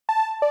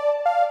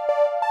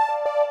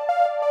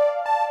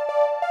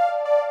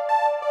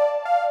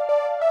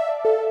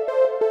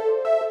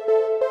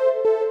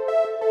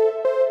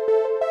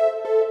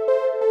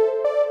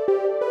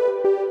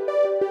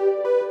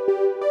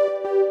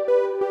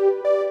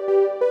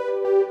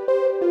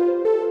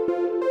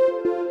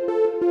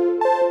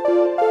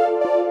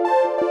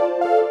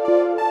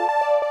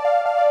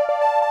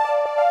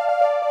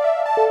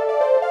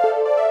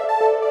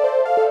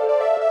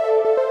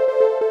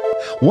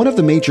One of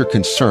the major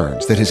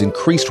concerns that has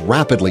increased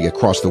rapidly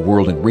across the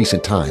world in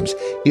recent times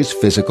is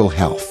physical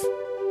health.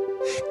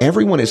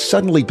 Everyone has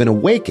suddenly been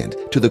awakened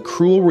to the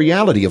cruel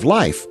reality of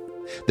life,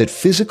 that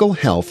physical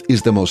health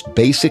is the most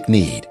basic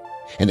need,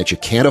 and that you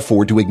can't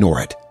afford to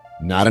ignore it.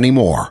 Not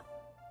anymore.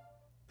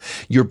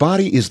 Your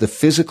body is the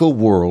physical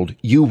world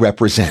you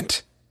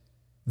represent.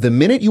 The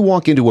minute you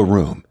walk into a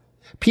room,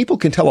 people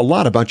can tell a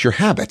lot about your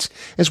habits,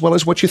 as well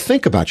as what you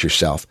think about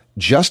yourself,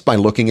 just by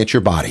looking at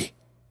your body.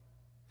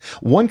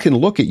 One can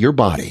look at your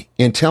body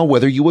and tell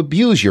whether you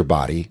abuse your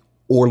body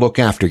or look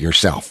after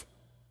yourself.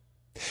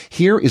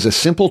 Here is a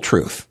simple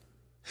truth.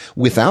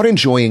 Without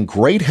enjoying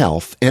great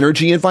health,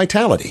 energy, and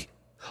vitality,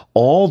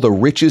 all the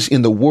riches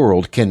in the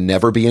world can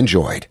never be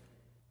enjoyed.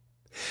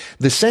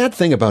 The sad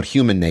thing about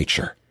human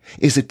nature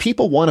is that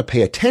people want to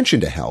pay attention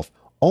to health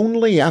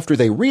only after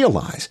they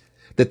realize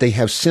that they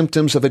have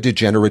symptoms of a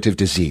degenerative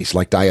disease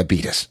like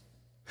diabetes,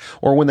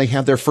 or when they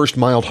have their first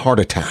mild heart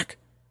attack.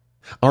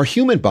 Our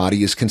human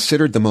body is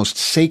considered the most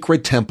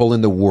sacred temple in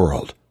the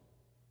world.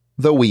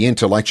 Though we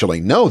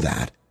intellectually know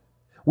that,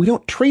 we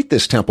don't treat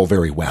this temple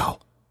very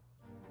well.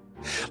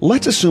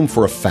 Let's assume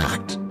for a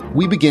fact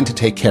we begin to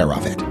take care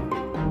of it.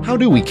 How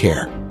do we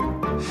care?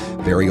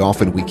 Very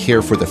often we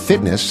care for the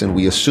fitness and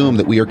we assume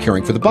that we are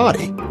caring for the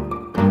body.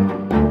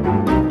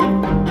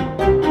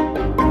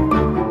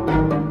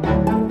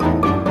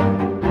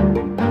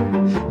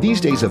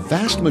 These days, a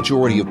vast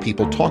majority of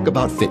people talk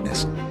about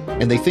fitness,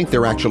 and they think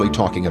they're actually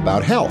talking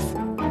about health.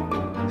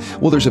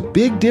 Well, there's a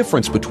big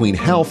difference between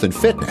health and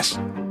fitness.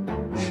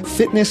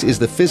 Fitness is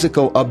the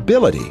physical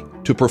ability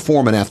to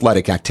perform an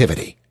athletic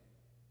activity.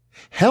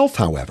 Health,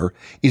 however,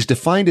 is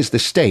defined as the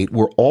state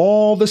where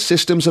all the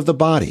systems of the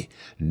body,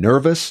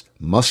 nervous,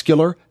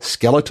 muscular,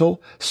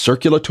 skeletal,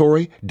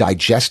 circulatory,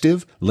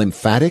 digestive,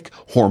 lymphatic,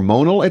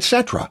 hormonal,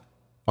 etc.,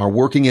 are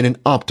working in an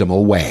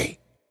optimal way.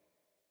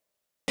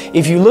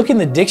 If you look in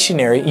the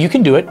dictionary, you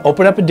can do it.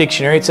 Open up a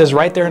dictionary. It says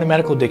right there in a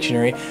medical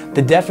dictionary,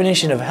 the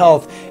definition of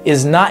health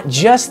is not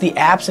just the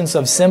absence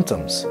of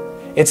symptoms.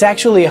 It's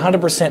actually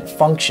 100%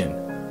 function.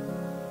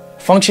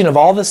 Function of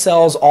all the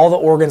cells, all the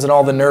organs, and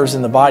all the nerves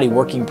in the body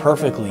working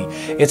perfectly.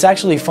 It's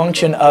actually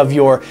function of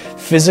your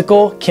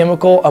physical,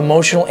 chemical,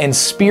 emotional, and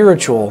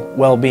spiritual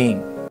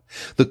well-being.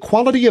 The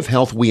quality of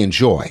health we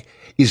enjoy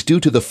is due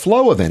to the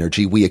flow of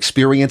energy we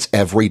experience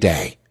every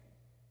day.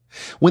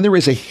 When there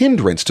is a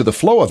hindrance to the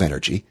flow of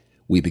energy,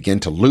 we begin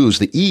to lose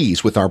the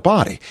ease with our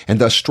body and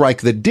thus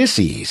strike the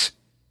dis-ease.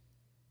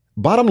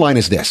 Bottom line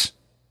is this: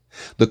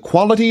 the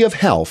quality of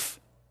health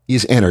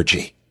is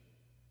energy.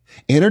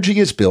 Energy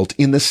is built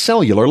in the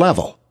cellular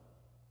level.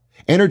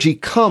 Energy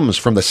comes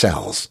from the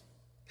cells.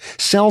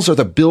 Cells are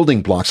the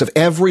building blocks of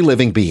every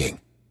living being.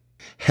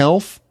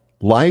 Health,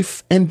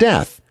 life, and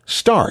death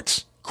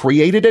starts,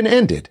 created and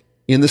ended,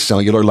 in the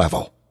cellular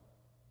level.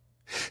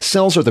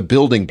 Cells are the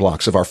building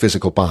blocks of our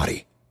physical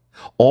body.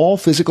 All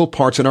physical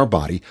parts in our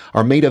body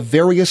are made of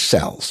various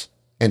cells,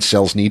 and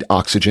cells need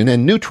oxygen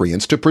and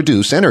nutrients to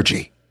produce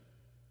energy.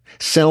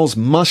 Cells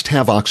must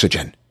have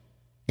oxygen.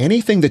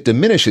 Anything that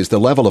diminishes the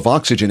level of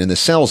oxygen in the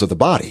cells of the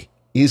body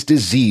is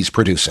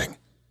disease-producing.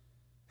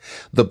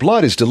 The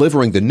blood is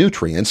delivering the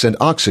nutrients and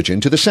oxygen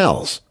to the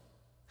cells.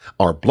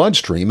 Our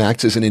bloodstream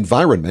acts as an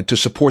environment to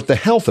support the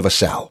health of a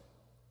cell.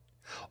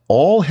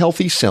 All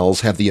healthy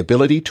cells have the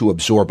ability to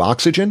absorb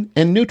oxygen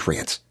and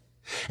nutrients,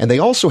 and they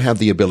also have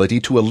the ability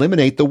to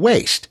eliminate the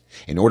waste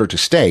in order to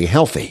stay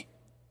healthy.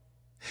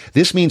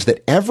 This means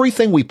that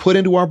everything we put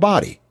into our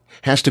body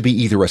has to be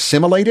either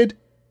assimilated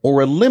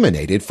or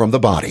eliminated from the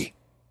body.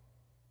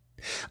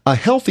 A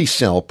healthy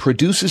cell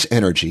produces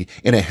energy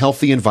in a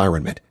healthy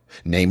environment,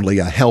 namely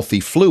a healthy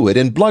fluid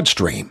and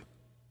bloodstream.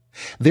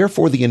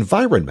 Therefore, the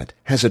environment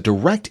has a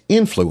direct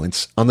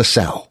influence on the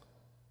cell.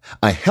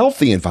 A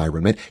healthy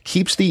environment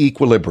keeps the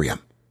equilibrium,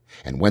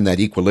 and when that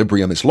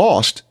equilibrium is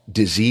lost,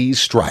 disease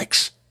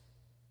strikes.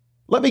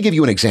 Let me give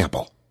you an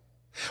example.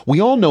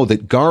 We all know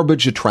that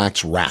garbage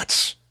attracts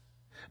rats.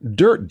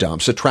 Dirt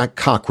dumps attract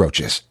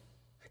cockroaches.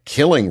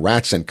 Killing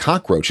rats and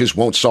cockroaches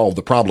won't solve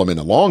the problem in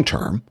the long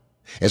term.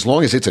 As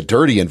long as it's a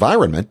dirty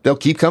environment, they'll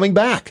keep coming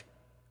back.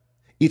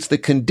 It's the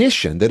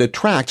condition that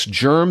attracts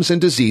germs and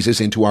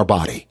diseases into our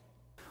body.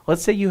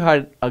 Let's say you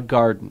had a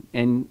garden,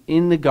 and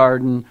in the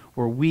garden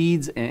were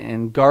weeds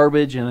and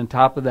garbage, and on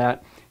top of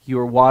that, you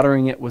were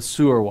watering it with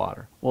sewer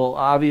water. Well,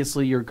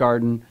 obviously your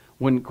garden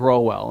wouldn't grow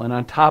well. And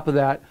on top of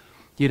that,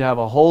 you'd have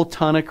a whole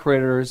ton of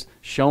critters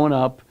showing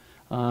up,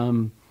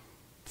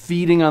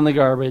 feeding on the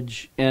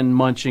garbage and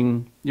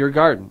munching your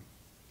garden.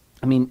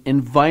 I mean,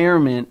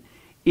 environment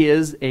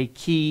is a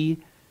key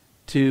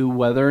to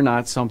whether or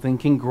not something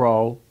can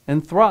grow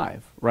and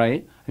thrive,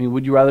 right? I mean,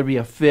 would you rather be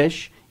a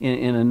fish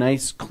in a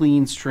nice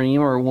clean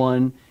stream or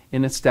one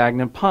in a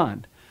stagnant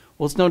pond?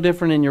 Well, it's no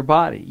different in your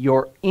body.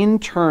 Your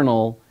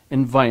internal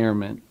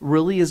environment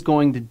really is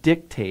going to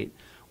dictate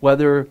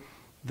whether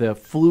the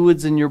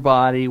fluids in your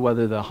body,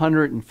 whether the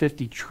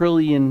 150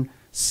 trillion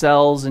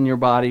cells in your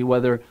body,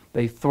 whether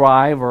they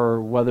thrive or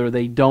whether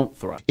they don't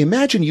thrive.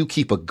 Imagine you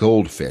keep a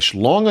goldfish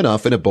long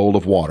enough in a bowl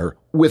of water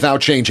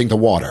without changing the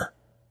water.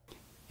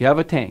 You have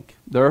a tank.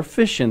 There are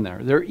fish in there.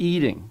 They're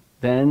eating.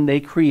 Then they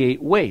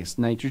create waste,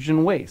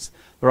 nitrogen waste.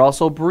 They're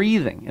also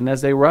breathing. And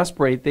as they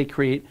respirate, they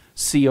create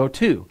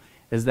CO2.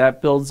 As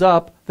that builds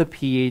up, the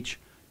pH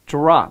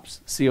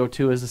drops.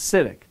 CO2 is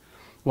acidic.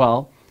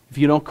 Well, if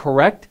you don't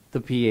correct the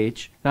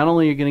pH, not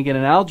only are you going to get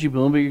an algae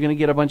bloom, but you're going to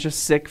get a bunch of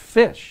sick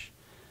fish.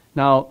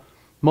 Now,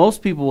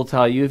 most people will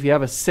tell you if you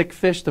have a sick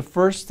fish, the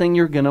first thing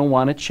you're going to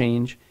want to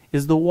change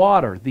is the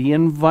water, the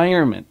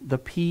environment, the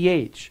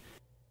pH.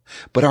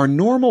 But our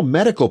normal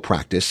medical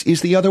practice is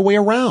the other way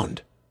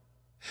around.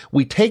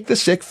 We take the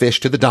sick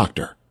fish to the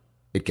doctor.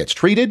 It gets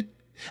treated,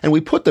 and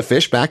we put the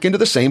fish back into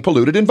the same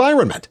polluted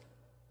environment.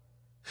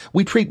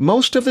 We treat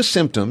most of the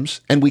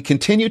symptoms, and we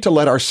continue to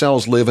let our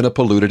cells live in a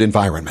polluted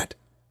environment.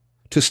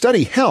 To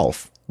study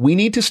health, we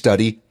need to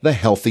study the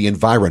healthy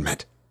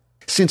environment.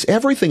 Since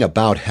everything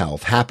about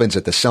health happens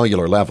at the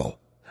cellular level,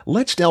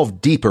 let's delve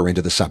deeper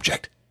into the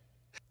subject.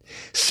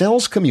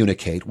 Cells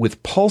communicate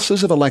with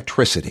pulses of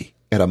electricity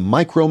at a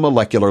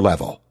micromolecular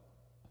level.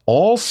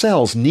 All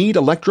cells need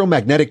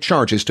electromagnetic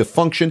charges to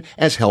function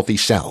as healthy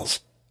cells.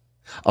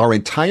 Our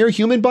entire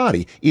human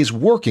body is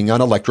working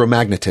on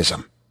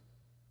electromagnetism.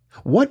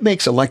 What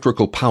makes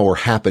electrical power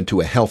happen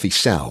to a healthy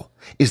cell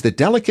is the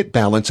delicate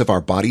balance of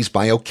our body's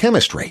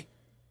biochemistry.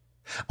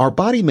 Our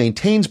body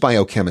maintains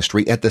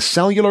biochemistry at the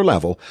cellular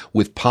level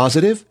with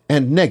positive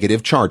and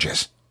negative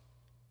charges.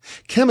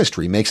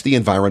 Chemistry makes the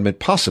environment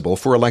possible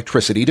for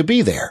electricity to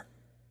be there.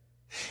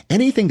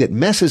 Anything that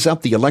messes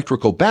up the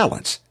electrical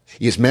balance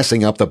is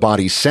messing up the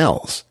body's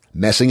cells,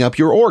 messing up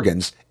your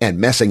organs, and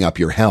messing up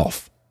your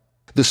health.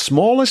 The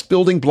smallest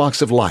building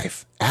blocks of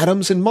life,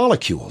 atoms and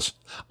molecules,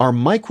 are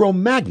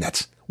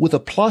micromagnets with a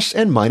plus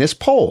and minus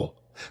pole,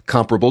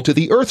 comparable to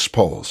the Earth's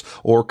poles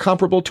or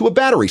comparable to a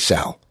battery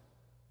cell.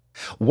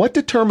 What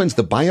determines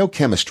the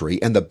biochemistry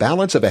and the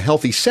balance of a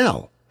healthy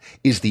cell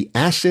is the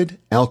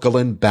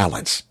acid-alkaline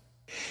balance.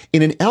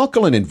 In an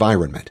alkaline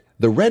environment,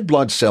 the red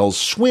blood cells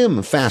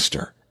swim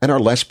faster and are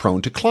less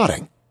prone to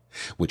clotting,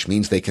 which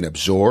means they can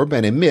absorb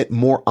and emit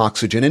more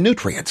oxygen and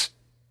nutrients.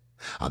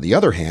 On the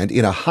other hand,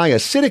 in a high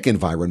acidic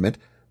environment,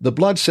 the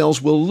blood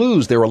cells will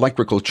lose their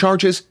electrical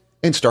charges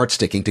and start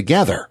sticking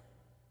together.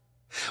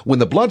 When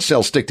the blood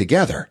cells stick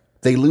together,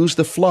 they lose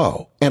the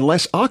flow and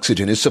less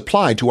oxygen is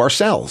supplied to our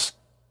cells.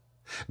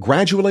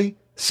 Gradually,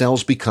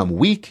 cells become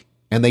weak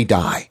and they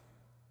die.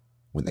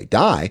 When they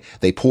die,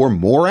 they pour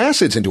more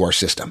acids into our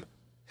system.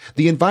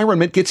 The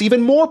environment gets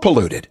even more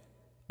polluted.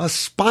 A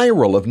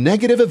spiral of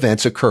negative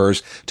events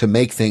occurs to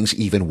make things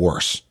even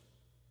worse.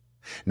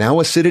 Now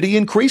acidity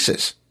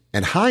increases,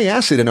 and high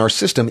acid in our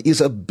system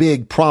is a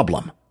big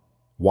problem.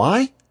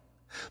 Why?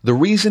 The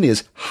reason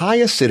is high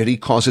acidity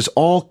causes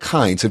all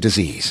kinds of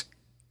disease.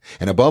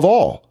 And above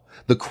all,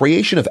 the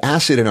creation of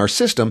acid in our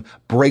system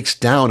breaks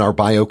down our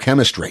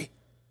biochemistry.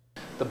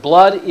 The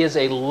blood is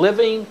a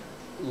living,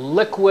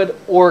 liquid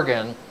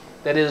organ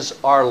that is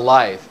our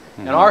life.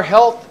 And our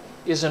health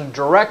is in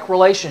direct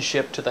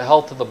relationship to the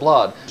health of the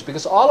blood.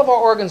 Because all of our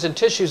organs and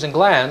tissues and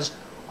glands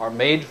are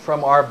made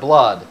from our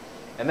blood.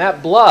 And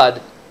that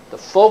blood, the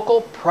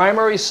focal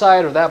primary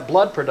site of that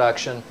blood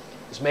production,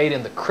 is made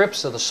in the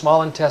crypts of the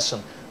small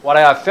intestine, what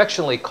I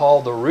affectionately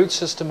call the root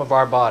system of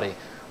our body.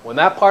 When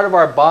that part of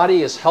our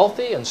body is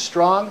healthy and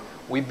strong,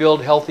 we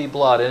build healthy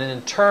blood. And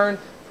in turn,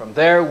 from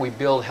there, we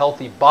build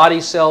healthy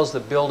body cells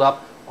that build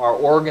up our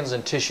organs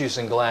and tissues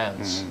and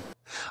glands.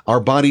 Our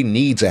body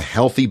needs a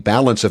healthy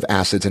balance of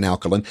acids and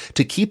alkaline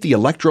to keep the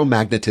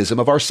electromagnetism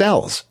of our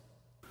cells.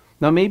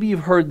 Now, maybe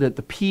you've heard that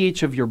the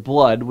pH of your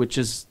blood, which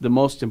is the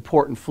most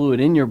important fluid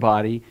in your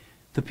body,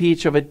 the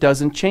pH of it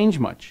doesn't change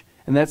much.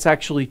 And that's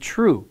actually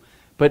true.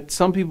 But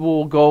some people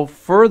will go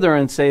further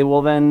and say,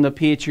 well, then the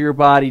pH of your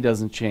body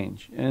doesn't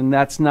change. And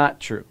that's not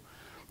true.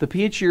 The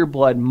pH of your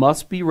blood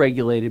must be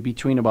regulated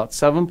between about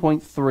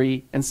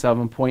 7.3 and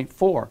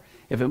 7.4.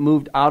 If it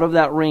moved out of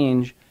that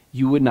range,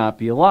 you would not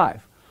be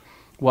alive.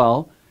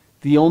 Well,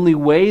 the only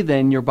way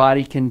then your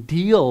body can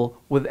deal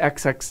with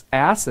excess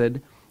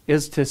acid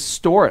is to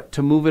store it,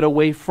 to move it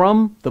away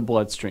from the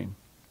bloodstream.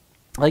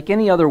 Like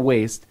any other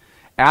waste,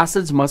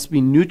 acids must be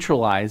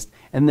neutralized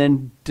and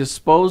then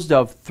disposed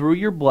of through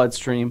your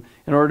bloodstream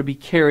in order to be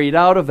carried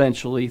out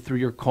eventually through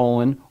your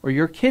colon or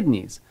your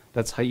kidneys.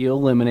 That's how you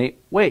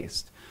eliminate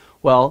waste.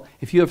 Well,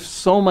 if you have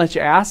so much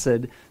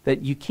acid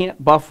that you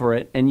can't buffer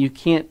it and you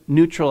can't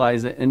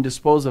neutralize it and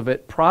dispose of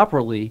it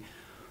properly,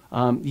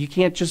 you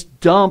can't just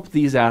dump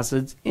these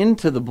acids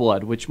into the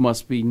blood, which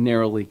must be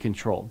narrowly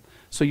controlled.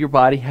 So your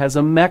body has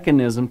a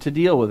mechanism to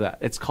deal with that.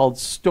 It's called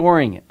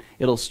storing it.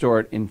 It'll store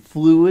it in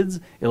fluids,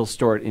 it'll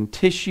store it in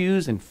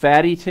tissues and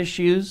fatty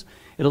tissues.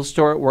 It'll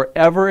store it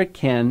wherever it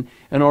can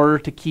in order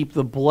to keep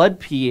the blood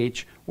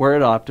pH where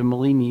it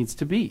optimally needs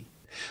to be.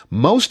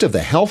 Most of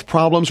the health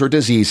problems or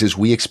diseases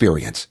we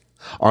experience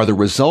are the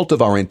result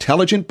of our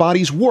intelligent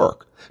body's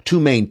work to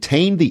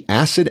maintain the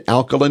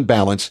acid-alkaline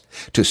balance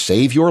to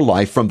save your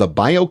life from the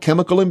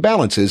biochemical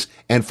imbalances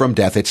and from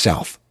death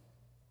itself.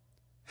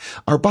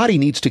 Our body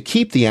needs to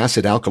keep the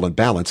acid-alkaline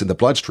balance in the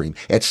bloodstream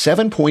at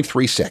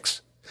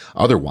 7.36.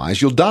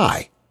 Otherwise, you'll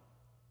die.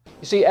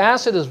 You see,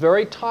 acid is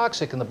very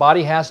toxic and the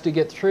body has to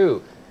get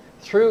through.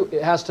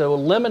 It has to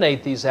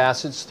eliminate these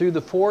acids through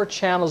the 4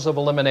 channels of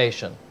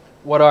elimination.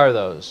 What are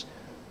those?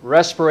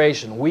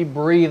 Respiration. We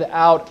breathe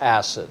out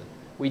acid.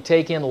 We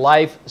take in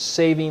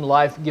life-saving,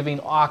 life-giving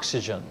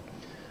oxygen.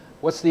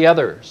 What's the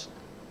others?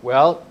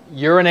 Well,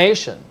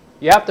 urination.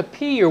 You have to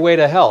pee your way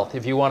to health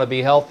if you want to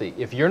be healthy.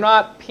 If you're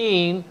not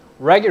peeing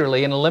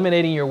regularly and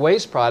eliminating your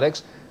waste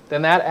products,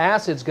 then that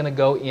acid's going to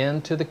go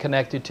into the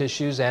connective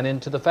tissues and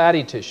into the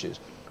fatty tissues.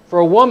 For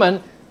a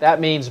woman,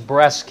 that means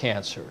breast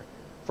cancer.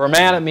 For a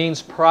man, it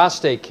means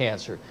prostate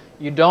cancer.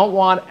 You don't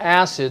want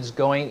acids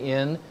going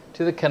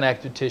into the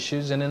connective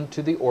tissues and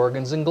into the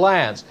organs and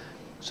glands.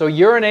 So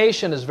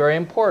urination is very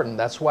important.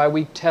 That's why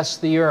we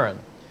test the urine.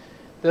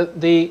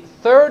 The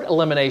third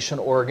elimination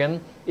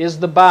organ is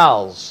the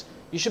bowels.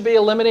 You should be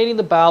eliminating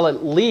the bowel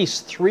at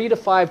least 3 to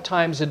 5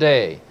 times a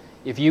day.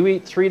 If you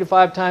eat 3 to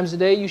 5 times a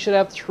day, you should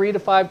have 3 to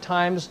 5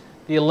 times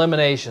the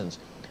eliminations.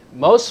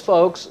 Most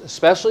folks,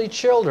 especially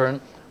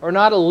children, are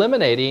not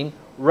eliminating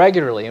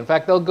regularly. In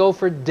fact, they'll go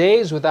for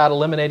days without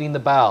eliminating the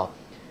bowel.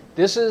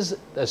 This is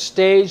a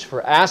stage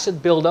for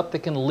acid buildup that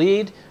can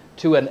lead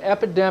to an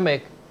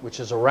epidemic, which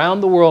is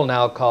around the world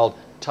now, called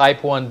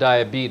type 1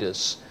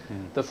 diabetes.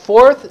 The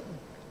fourth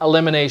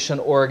elimination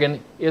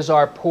organ is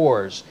our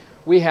pores.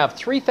 We have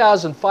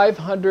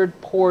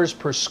 3,500 pores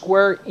per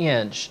square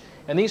inch,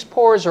 and these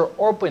pores are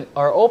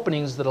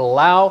openings that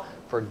allow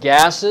for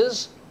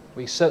gases.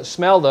 We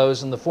smell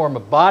those in the form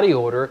of body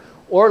odor,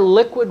 or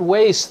liquid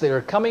waste that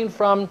are coming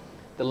from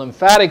the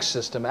lymphatic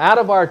system, out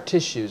of our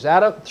tissues,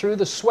 through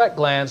the sweat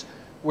glands.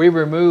 We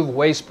remove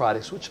waste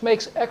products, which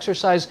makes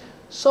exercise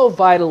so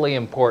vitally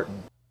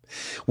important.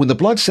 When the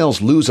blood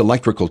cells lose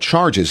electrical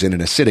charges in an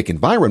acidic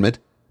environment,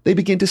 they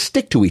begin to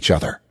stick to each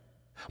other.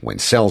 When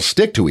cells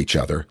stick to each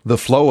other, the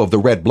flow of the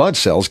red blood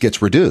cells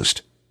gets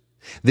reduced.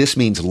 This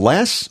means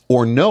less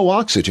or no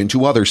oxygen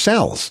to other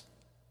cells.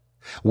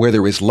 Where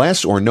there is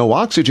less or no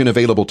oxygen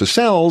available to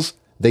cells,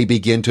 they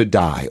begin to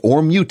die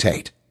or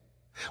mutate.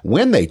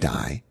 When they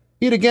die,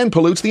 it again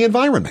pollutes the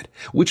environment,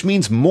 which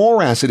means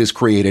more acid is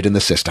created in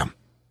the system.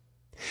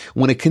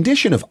 When a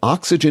condition of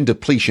oxygen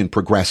depletion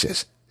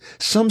progresses,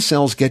 some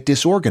cells get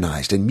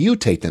disorganized and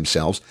mutate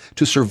themselves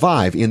to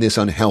survive in this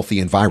unhealthy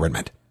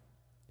environment.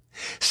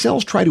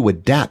 Cells try to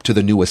adapt to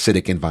the new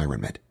acidic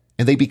environment,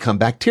 and they become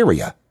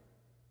bacteria.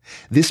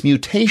 This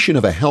mutation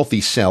of a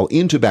healthy cell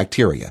into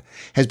bacteria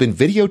has been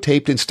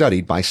videotaped and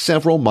studied by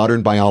several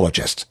modern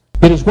biologists.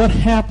 It is what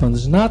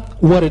happens,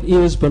 not what it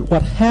is, but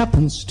what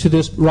happens to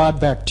this raw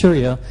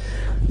bacteria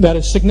that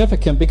is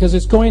significant, because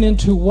it's going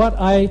into what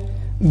I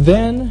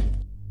then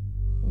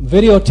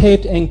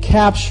videotaped and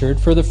captured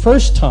for the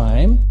first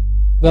time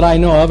that I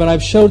know of, and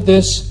I've showed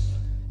this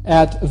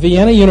at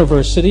Vienna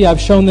University, I've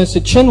shown this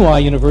at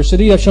Tsinghua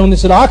University, I've shown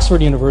this at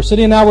Oxford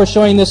University, and now we're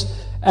showing this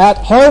at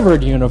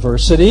Harvard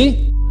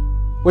University,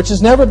 which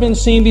has never been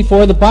seen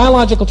before, the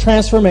biological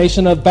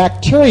transformation of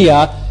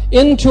bacteria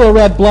into a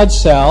red blood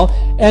cell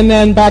and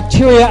then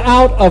bacteria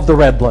out of the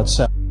red blood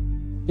cell.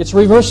 It's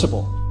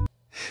reversible.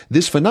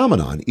 This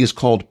phenomenon is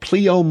called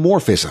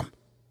pleomorphism,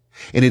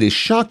 and it has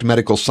shocked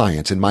medical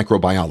science and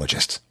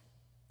microbiologists.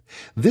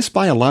 This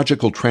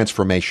biological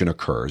transformation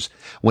occurs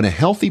when a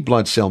healthy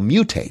blood cell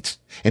mutates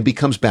and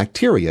becomes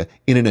bacteria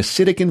in an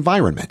acidic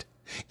environment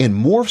and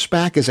morphs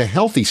back as a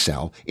healthy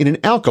cell in an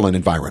alkaline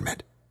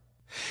environment.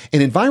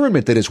 An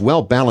environment that is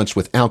well balanced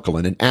with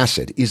alkaline and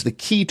acid is the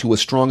key to a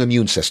strong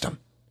immune system.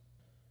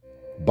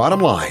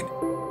 Bottom line,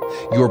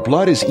 your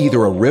blood is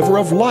either a river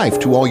of life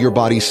to all your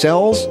body's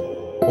cells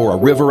or a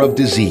river of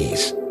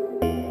disease.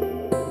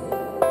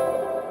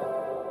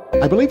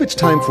 I believe it's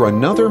time for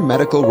another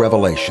medical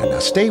revelation. Now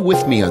stay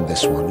with me on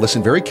this one.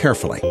 Listen very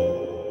carefully.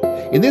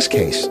 In this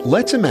case,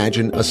 let's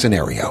imagine a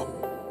scenario.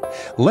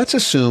 Let's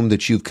assume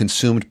that you've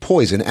consumed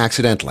poison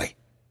accidentally.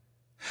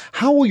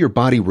 How will your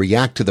body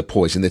react to the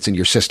poison that's in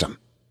your system?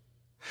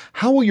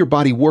 How will your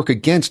body work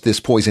against this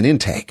poison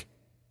intake?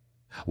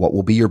 What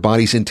will be your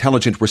body's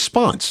intelligent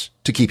response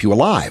to keep you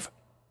alive?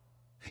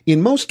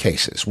 In most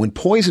cases, when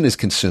poison is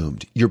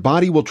consumed, your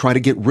body will try to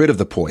get rid of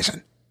the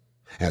poison.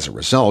 As a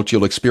result,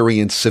 you'll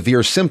experience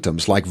severe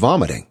symptoms like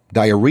vomiting,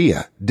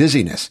 diarrhea,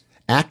 dizziness,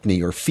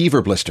 acne or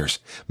fever blisters,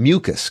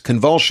 mucus,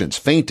 convulsions,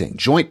 fainting,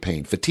 joint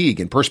pain, fatigue,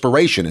 and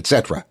perspiration,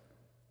 etc.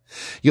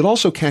 You'll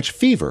also catch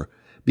fever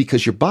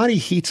because your body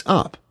heats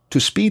up to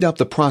speed up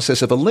the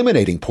process of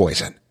eliminating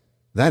poison.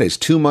 That is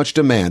too much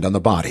demand on the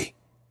body.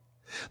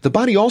 The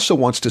body also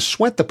wants to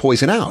sweat the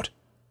poison out.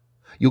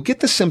 You'll get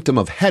the symptom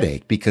of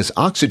headache because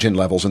oxygen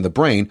levels in the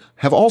brain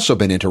have also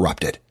been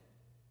interrupted.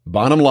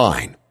 Bottom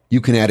line,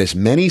 you can add as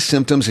many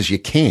symptoms as you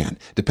can,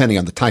 depending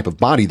on the type of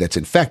body that's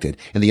infected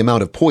and the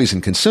amount of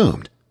poison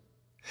consumed.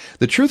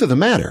 The truth of the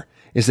matter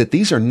is that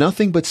these are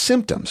nothing but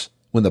symptoms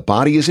when the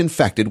body is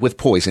infected with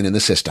poison in the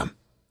system.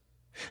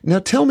 Now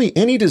tell me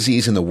any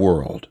disease in the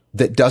world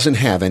that doesn't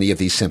have any of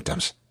these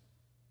symptoms.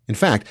 In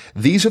fact,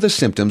 these are the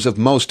symptoms of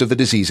most of the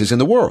diseases in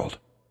the world.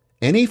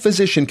 Any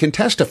physician can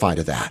testify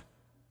to that.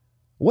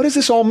 What does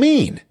this all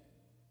mean?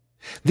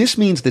 This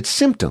means that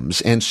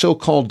symptoms and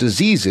so-called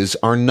diseases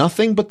are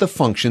nothing but the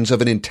functions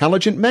of an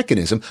intelligent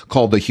mechanism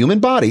called the human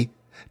body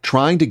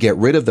trying to get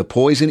rid of the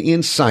poison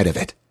inside of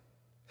it.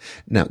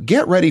 Now,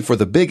 get ready for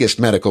the biggest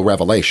medical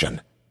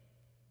revelation.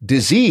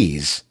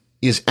 Disease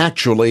is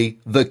actually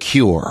the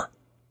cure.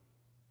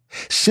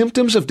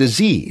 Symptoms of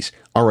disease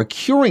are a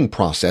curing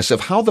process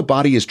of how the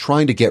body is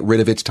trying to get rid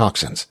of its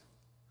toxins.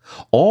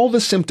 All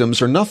the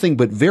symptoms are nothing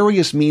but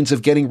various means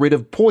of getting rid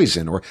of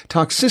poison or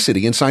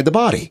toxicity inside the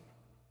body.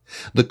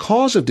 The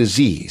cause of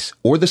disease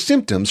or the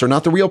symptoms are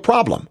not the real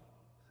problem.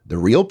 The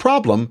real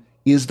problem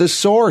is the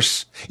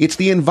source. It's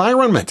the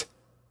environment.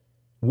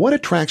 What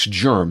attracts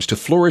germs to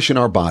flourish in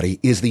our body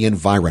is the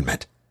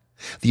environment.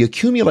 The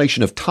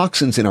accumulation of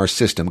toxins in our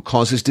system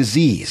causes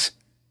disease.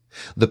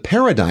 The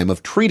paradigm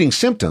of treating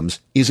symptoms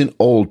is an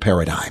old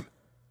paradigm.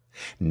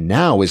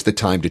 Now is the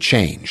time to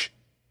change.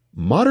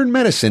 Modern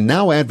medicine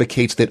now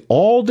advocates that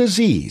all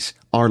disease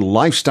are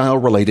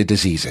lifestyle-related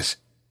diseases.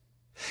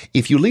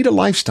 If you lead a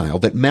lifestyle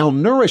that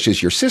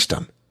malnourishes your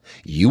system,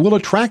 you will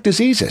attract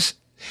diseases.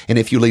 And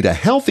if you lead a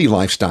healthy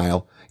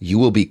lifestyle, you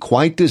will be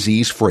quite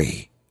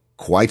disease-free.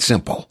 Quite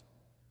simple.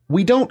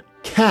 We don't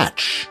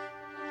catch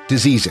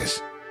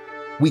diseases.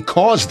 We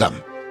cause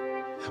them.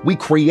 We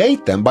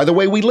create them by the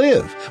way we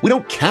live. We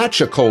don't catch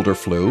a cold or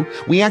flu.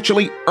 We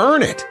actually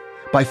earn it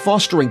by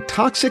fostering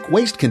toxic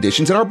waste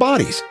conditions in our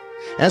bodies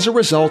as a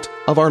result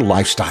of our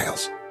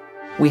lifestyles.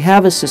 We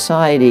have a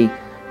society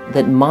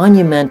that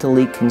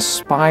monumentally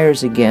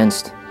conspires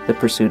against the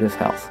pursuit of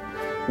health.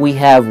 We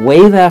have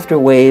wave after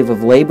wave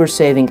of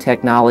labor-saving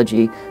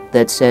technology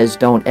that says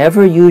don't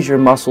ever use your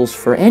muscles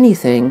for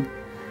anything,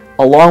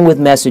 along with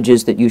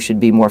messages that you should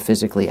be more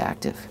physically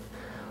active.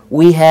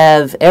 We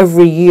have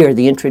every year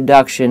the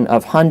introduction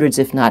of hundreds,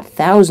 if not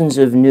thousands,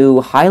 of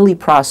new highly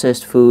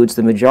processed foods,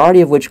 the majority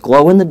of which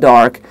glow in the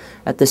dark.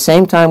 At the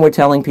same time, we're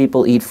telling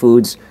people eat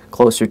foods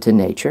closer to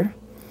nature.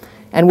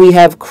 And we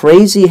have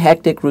crazy,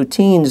 hectic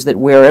routines that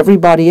wear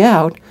everybody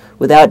out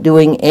without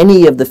doing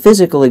any of the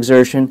physical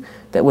exertion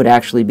that would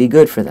actually be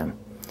good for them.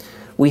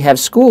 We have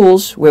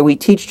schools where we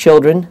teach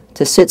children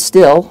to sit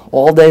still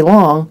all day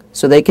long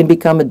so they can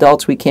become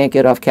adults we can't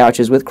get off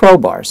couches with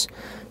crowbars.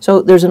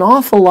 So there's an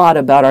awful lot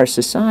about our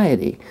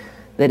society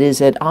that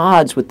is at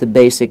odds with the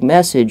basic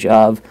message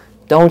of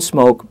don't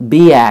smoke,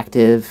 be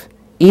active,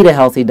 eat a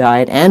healthy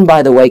diet, and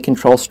by the way,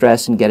 control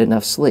stress and get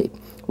enough sleep.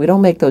 We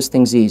don't make those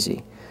things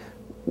easy.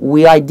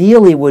 We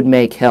ideally would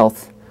make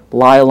health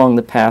lie along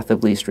the path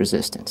of least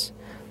resistance.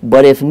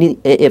 But if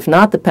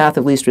not the path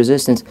of least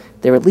resistance,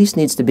 there at least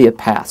needs to be a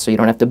path so you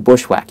don't have to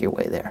bushwhack your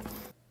way there.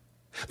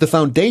 The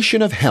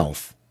foundation of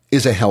health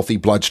is a healthy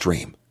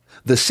bloodstream,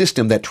 the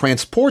system that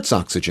transports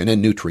oxygen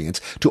and nutrients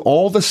to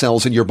all the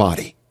cells in your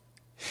body.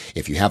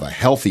 If you have a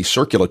healthy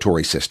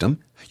circulatory system,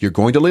 you're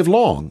going to live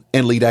long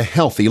and lead a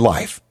healthy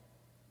life.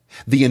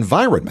 The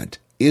environment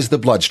is the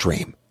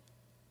bloodstream.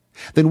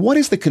 Then what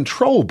is the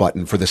control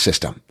button for the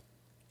system?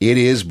 It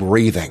is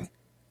breathing.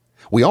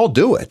 We all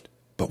do it,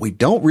 but we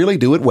don't really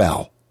do it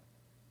well.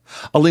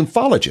 A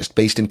lymphologist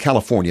based in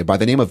California by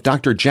the name of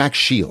Dr. Jack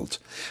Shields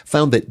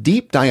found that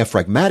deep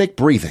diaphragmatic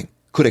breathing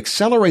could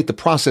accelerate the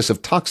process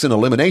of toxin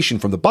elimination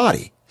from the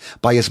body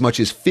by as much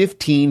as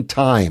 15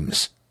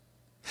 times.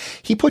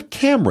 He put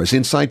cameras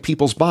inside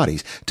people's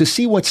bodies to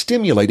see what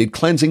stimulated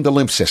cleansing the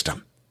lymph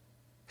system.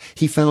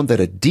 He found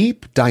that a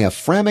deep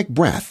diaphragmatic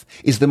breath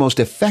is the most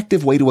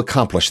effective way to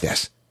accomplish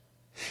this.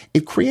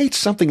 It creates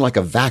something like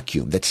a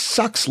vacuum that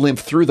sucks lymph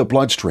through the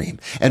bloodstream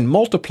and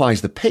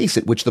multiplies the pace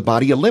at which the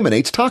body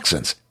eliminates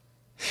toxins.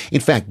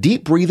 In fact,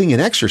 deep breathing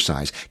and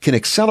exercise can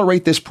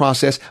accelerate this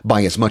process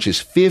by as much as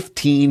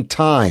 15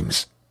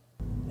 times.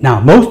 Now,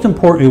 most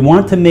important, we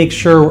want to make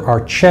sure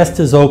our chest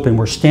is open.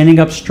 We're standing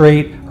up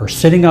straight or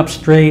sitting up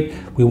straight.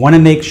 We want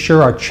to make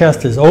sure our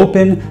chest is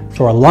open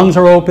so our lungs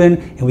are open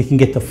and we can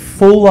get the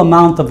full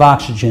amount of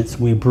oxygen. So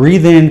we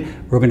breathe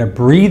in, we're going to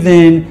breathe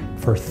in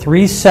for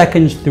 3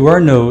 seconds through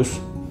our nose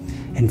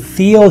and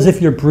feel as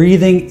if you're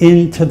breathing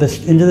into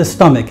the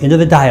stomach, into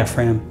the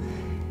diaphragm.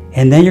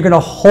 And then you're going to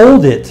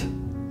hold it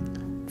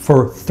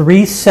for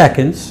 3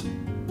 seconds.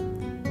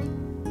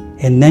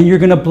 And then you're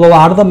going to blow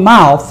out of the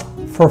mouth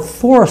for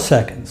 4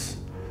 seconds.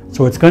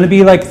 So it's going to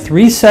be like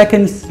 3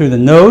 seconds through the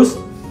nose,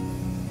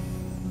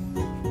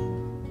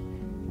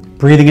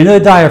 breathing into the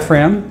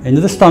diaphragm,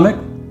 into the stomach,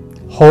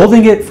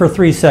 holding it for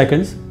 3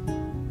 seconds,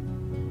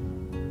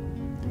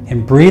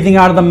 and breathing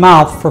out of the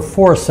mouth for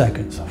 4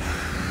 seconds.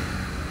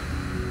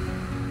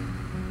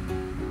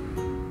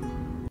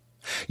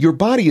 Your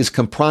body is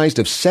comprised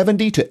of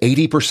 70 to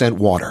 80%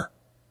 water.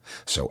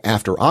 So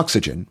after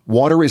oxygen,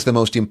 water is the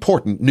most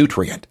important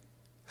nutrient.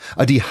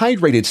 A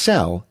dehydrated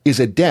cell is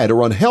a dead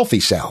or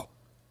unhealthy cell.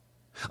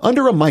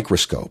 Under a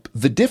microscope,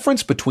 the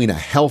difference between a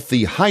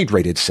healthy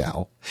hydrated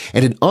cell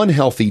and an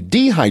unhealthy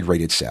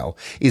dehydrated cell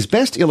is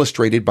best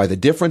illustrated by the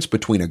difference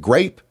between a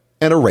grape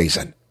and a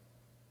raisin.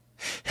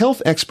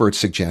 Health experts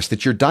suggest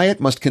that your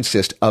diet must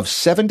consist of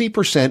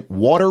 70%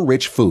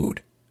 water-rich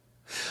food.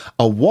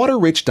 A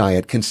water-rich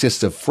diet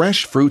consists of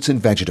fresh fruits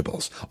and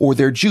vegetables, or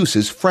their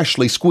juices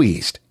freshly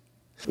squeezed.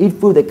 Eat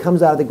food that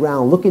comes out of the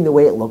ground looking the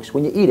way it looks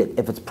when you eat it.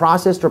 If it's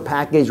processed or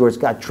packaged or it's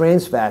got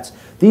trans fats,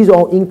 these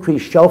all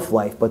increase shelf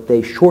life, but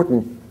they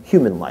shorten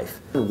human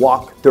life.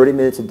 Walk 30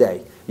 minutes a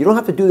day. You don't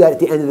have to do that at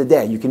the end of the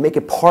day. You can make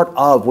it part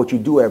of what you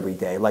do every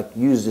day, like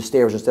use the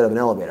stairs instead of an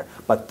elevator.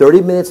 But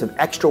 30 minutes of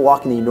extra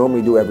walking that you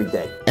normally do every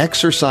day.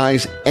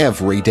 Exercise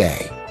every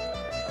day.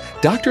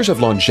 Doctors of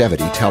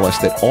longevity tell us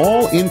that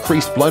all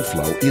increased blood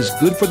flow is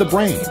good for the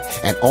brain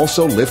and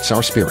also lifts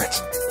our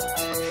spirits.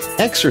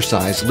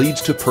 Exercise leads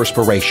to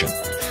perspiration,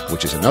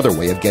 which is another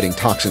way of getting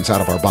toxins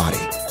out of our body.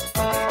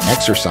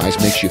 Exercise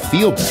makes you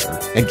feel better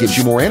and gives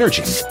you more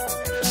energy.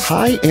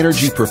 High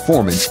energy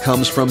performance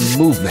comes from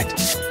movement.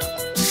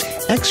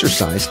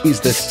 Exercise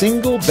is the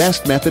single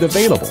best method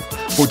available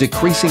for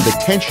decreasing the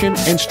tension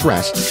and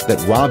stress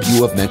that rob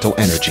you of mental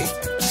energy.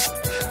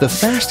 The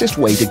fastest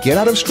way to get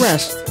out of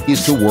stress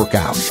is to work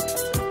out.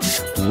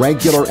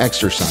 Regular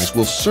exercise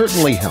will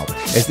certainly help,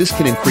 as this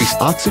can increase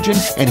oxygen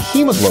and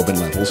hemoglobin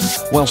levels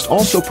whilst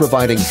also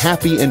providing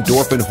happy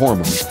endorphin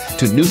hormones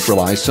to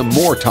neutralize some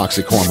more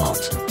toxic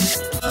hormones.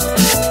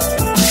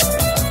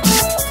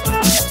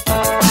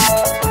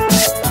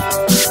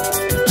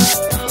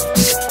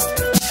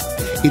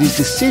 It is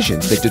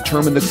decisions that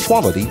determine the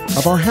quality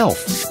of our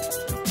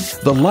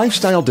health. The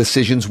lifestyle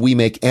decisions we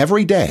make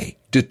every day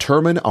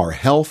determine our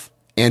health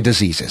and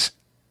diseases.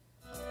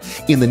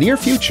 In the near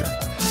future,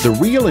 the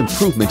real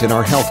improvement in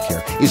our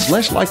healthcare is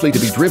less likely to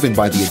be driven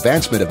by the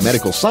advancement of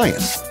medical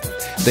science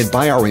than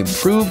by our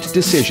improved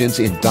decisions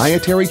in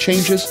dietary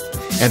changes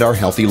and our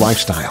healthy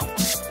lifestyle.